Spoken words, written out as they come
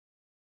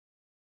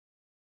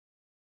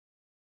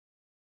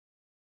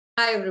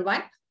Hi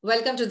everyone,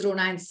 welcome to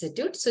DRAVYA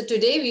Institute. So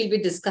today we'll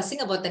be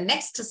discussing about the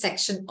next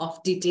section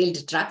of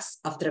detailed drugs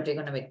of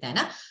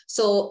DRAVYA.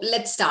 So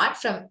let's start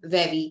from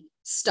where we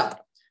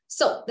stopped.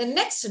 So the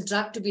next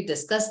drug to be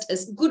discussed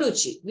is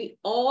Guruchi. We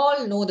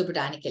all know the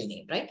botanical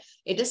name, right?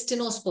 It is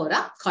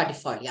Tinospora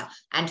cordifolia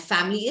and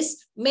family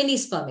is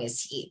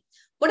Menispermaceae.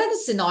 What are the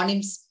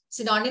synonyms?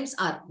 Synonyms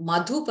are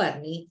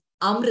Madhuparni,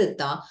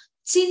 Amrita,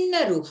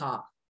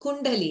 Chinnaruha,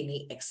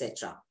 Kundalini,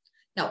 etc.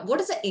 Now, what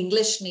is the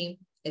English name?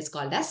 It's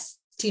called as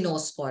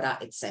Tinospora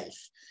itself.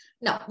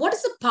 Now, what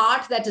is the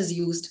part that is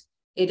used?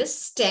 It is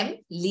stem,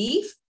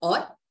 leaf,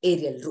 or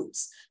aerial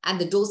roots. And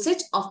the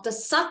dosage of the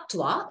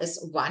sattva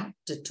is 1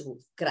 to 2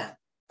 gram.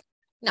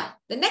 Now,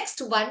 the next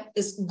one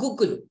is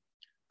Guggulu,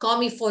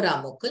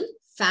 Commiphora mucul,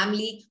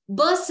 family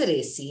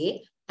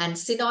Burseraceae, and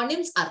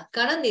synonyms are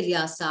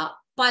Kananiryasa,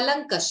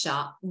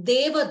 Palankasha,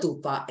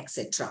 Devadupa,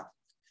 etc.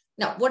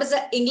 Now, what is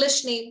the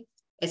English name?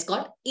 It's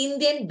called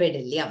Indian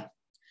Bedellium.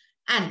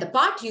 And the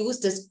part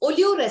used is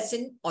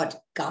oleoresin or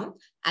gum,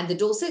 and the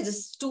dosage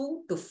is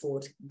 2 to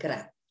 4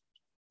 gram.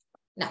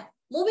 Now,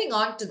 moving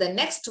on to the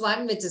next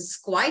one, which is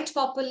quite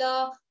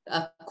popular,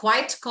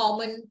 quite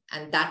common,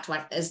 and that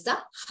one is the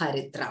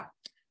Haridra.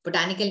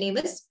 Botanical name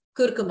is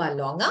Curcuma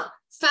longa,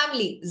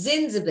 family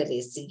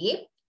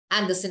Zinziberaceae,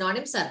 and the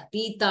synonyms are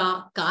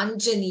Pita,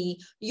 Kanjani,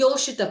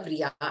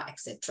 Yoshitapriya,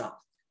 etc.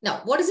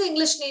 Now, what is the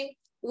English name?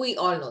 We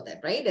all know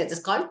that, right? It is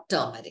called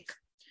turmeric.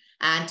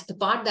 And the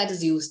part that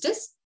is used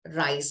is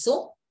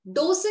Rhizo.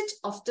 Dosage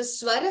of the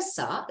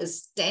Swarasa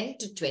is 10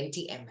 to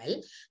 20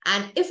 ml.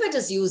 And if it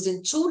is used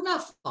in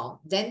churna form,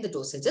 then the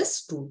dosage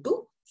is 2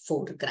 to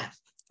 4 gram.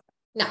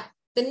 Now,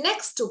 the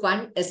next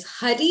one is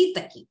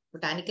Haritaki.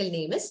 Botanical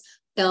name is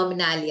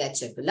Terminalia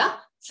chebula.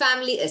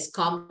 Family is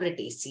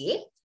Combretaceae.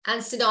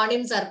 And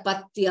synonyms are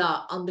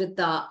Patya,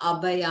 Amrita,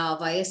 Abhaya,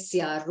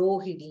 Vayasya,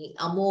 Rohini,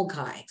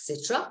 Amogha,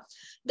 etc.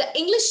 The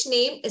English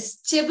name is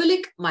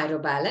Chebulic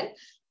myrobalan.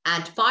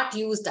 And part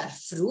used are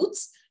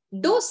fruits.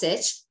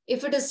 Dosage,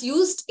 if it is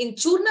used in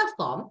churna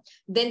form,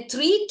 then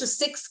 3 to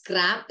 6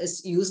 gram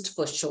is used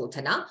for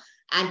shodhana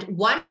and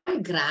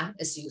 1 gram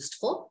is used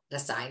for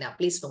rasayana.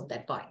 Please note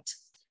that point.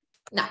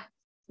 Now,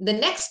 the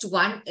next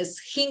one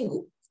is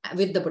Hingu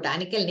with the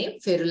botanical name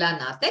Ferula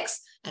nathex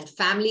and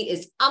family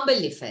is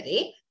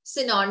Umbelliferae.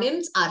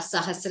 Synonyms are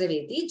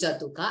Sahasraveti,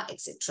 Jatuka,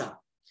 etc.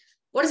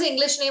 What is the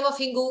English name of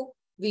Hingu?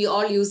 We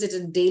all use it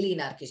in daily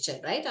in our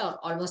kitchen, right? Or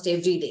almost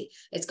every day.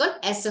 It's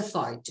called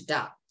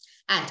Esophyta.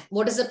 And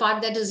what is the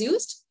part that is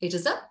used? It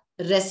is a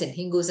resin.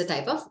 Hingu is a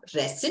type of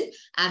resin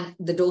and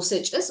the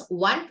dosage is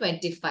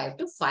 125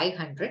 to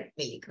 500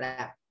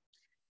 milligram.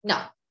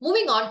 Now,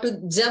 moving on to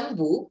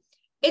Jambu,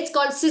 it's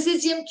called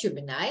Syzygium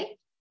cumini,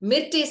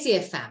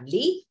 Myrtaceae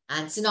family,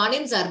 and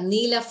synonyms are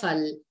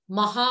Neelafal,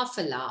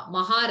 Mahafala,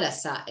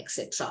 Maharasa,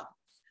 etc.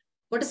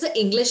 What is the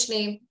English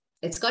name?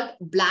 It's called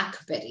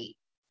blackberry.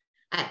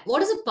 And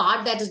what is the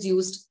part that is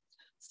used?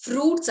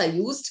 Fruits are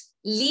used,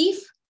 leaf,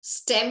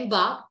 stem,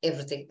 bark,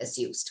 everything is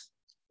used.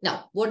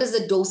 Now, what is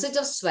the dosage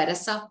of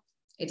Swarasa?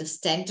 It is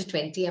 10 to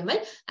 20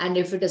 ml. And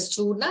if it is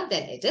churna,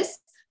 then it is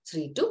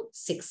 3 to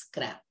 6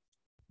 gram.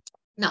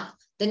 Now,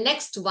 the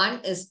next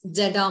one is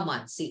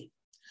Jatamansi.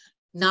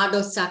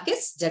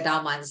 Nardosakis,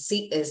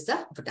 Jatamansi is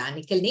the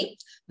botanical name.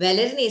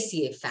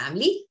 Valerinaceae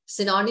family.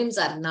 Synonyms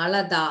are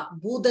Nalada,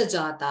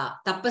 Budajata,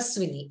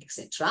 Tapaswini,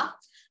 etc.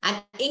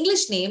 And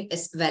English name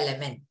is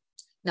Velamen.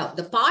 Now,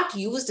 the part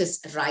used is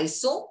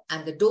Rhizo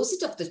and the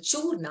dosage of the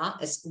churna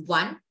is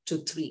 1 to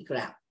 3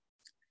 gram.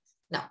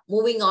 Now,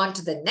 moving on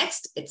to the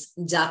next, it's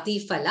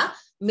Jatiphala,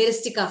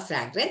 Myristica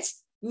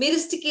fragrans,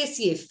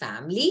 Myristicaceae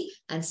family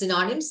and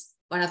synonyms,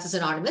 one of the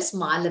synonyms,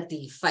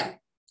 Malati fal.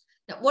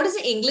 Now, what is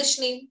the English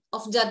name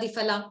of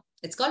Jatiphala?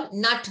 It's called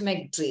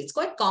nutmeg tree. It's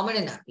quite common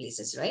in our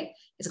places, right?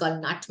 It's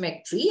called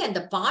nutmeg tree and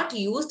the part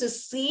used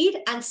is seed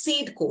and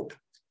seed coat.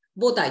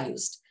 Both are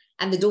used.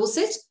 And the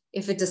dosage,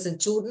 if it is in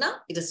churna,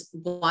 it is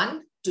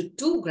 1 to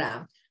 2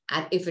 gram.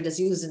 And if it is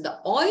used in the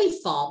oil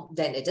form,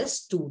 then it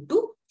is 2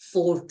 to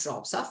 4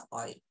 drops of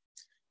oil.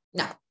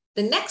 Now,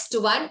 the next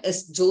one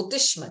is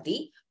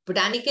Jyotishmati.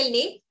 Botanical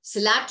name,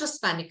 Silatros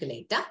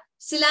paniculata,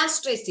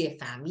 Silastraceae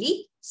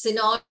family.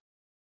 Synonyms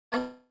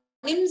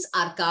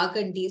are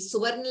Kagandi,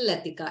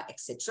 Suvarnalatika,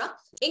 etc.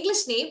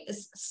 English name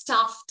is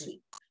staff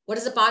tree. What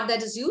is the part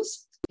that is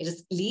used? It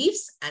is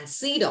leaves and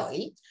seed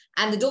oil.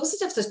 And the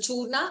dosage of the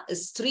churna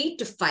is 3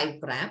 to 5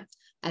 gram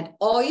and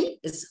oil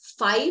is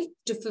 5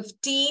 to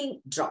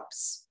 15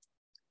 drops.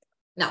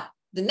 Now,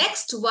 the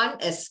next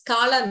one is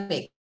Kala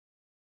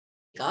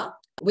Mega,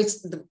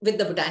 with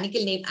the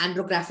botanical name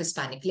Andrographis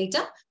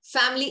paniculata,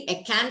 family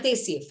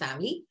Acanthaceae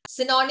family.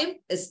 Synonym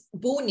is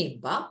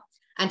Bunimba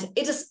and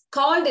it is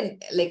called in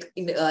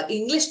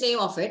English name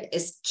of it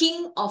is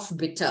King of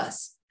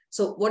Bitters.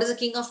 So what is the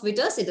king of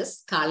bitters? It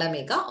is Kala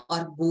Mega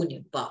or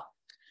Bunimba.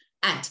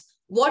 And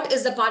what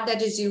is the part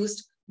that is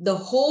used? The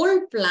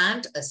whole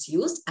plant is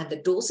used and the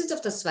dosage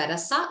of the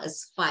Swarasa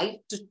is 5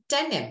 to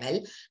 10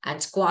 ml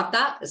and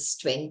Quata is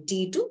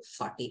 20 to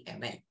 40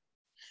 ml.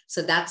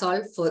 So that's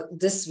all for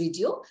this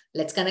video.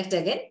 Let's connect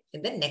again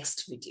in the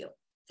next video.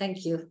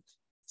 Thank you.